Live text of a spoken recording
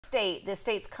The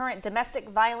state's current domestic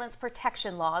violence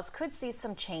protection laws could see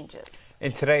some changes.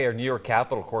 And today, our New York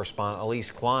Capitol correspondent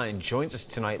Elise Klein joins us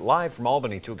tonight live from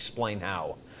Albany to explain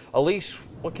how. Elise,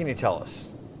 what can you tell us?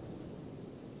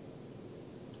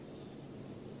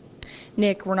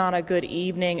 Nick, Renata, good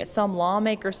evening. Some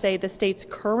lawmakers say the state's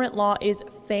current law is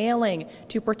failing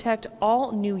to protect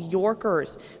all New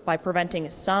Yorkers by preventing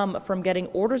some from getting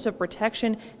orders of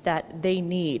protection that they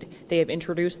need. They have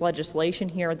introduced legislation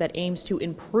here that aims to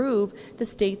improve the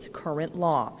state's current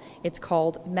law. It's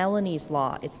called Melanie's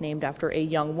Law. It's named after a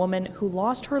young woman who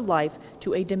lost her life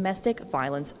to a domestic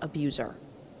violence abuser.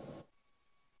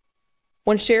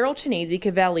 When Cheryl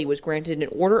Cavelli was granted an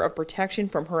order of protection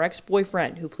from her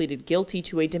ex-boyfriend who pleaded guilty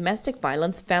to a domestic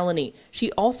violence felony,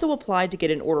 she also applied to get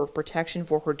an order of protection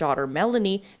for her daughter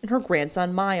Melanie and her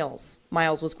grandson Miles.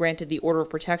 Miles was granted the order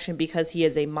of protection because he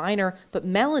is a minor, but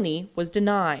Melanie was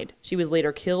denied. She was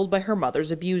later killed by her mother's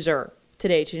abuser.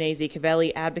 Today,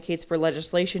 Cavelli advocates for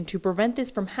legislation to prevent this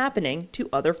from happening to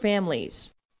other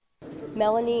families.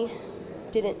 Melanie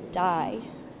didn't die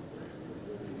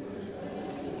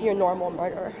your normal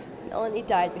murder. Melanie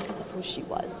died because of who she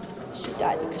was. She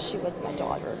died because she was my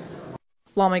daughter.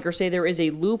 Lawmakers say there is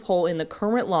a loophole in the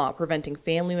current law preventing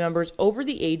family members over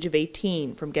the age of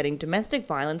 18 from getting domestic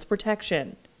violence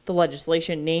protection. The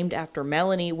legislation named after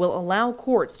Melanie will allow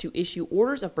courts to issue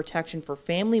orders of protection for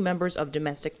family members of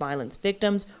domestic violence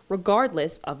victims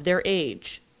regardless of their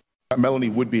age. Melanie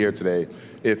would be here today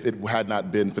if it had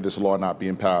not been for this law not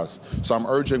being passed. So I'm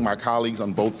urging my colleagues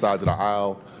on both sides of the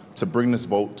aisle to bring this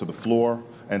vote to the floor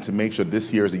and to make sure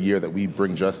this year is a year that we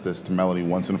bring justice to Melanie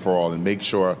once and for all and make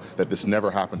sure that this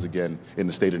never happens again in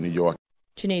the state of New York.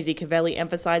 Cavelli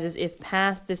emphasizes if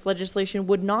passed, this legislation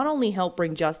would not only help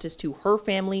bring justice to her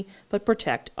family, but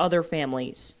protect other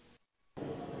families.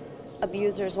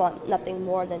 Abusers want nothing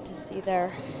more than to see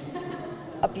their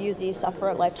abusee suffer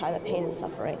a lifetime of pain and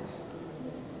suffering.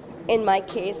 In my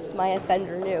case, my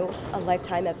offender knew a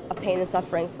lifetime of pain and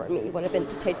suffering for me would have been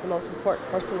to take the most important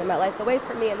person in my life away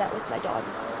from me, and that was my daughter.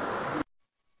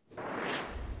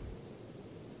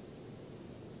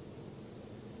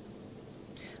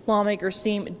 Lawmakers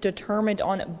seem determined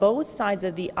on both sides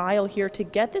of the aisle here to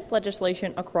get this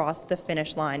legislation across the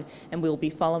finish line, and we will be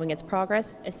following its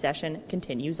progress as session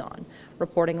continues on.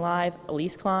 Reporting live,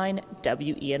 Elise Klein,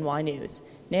 WENY News.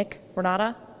 Nick,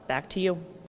 Renata, back to you.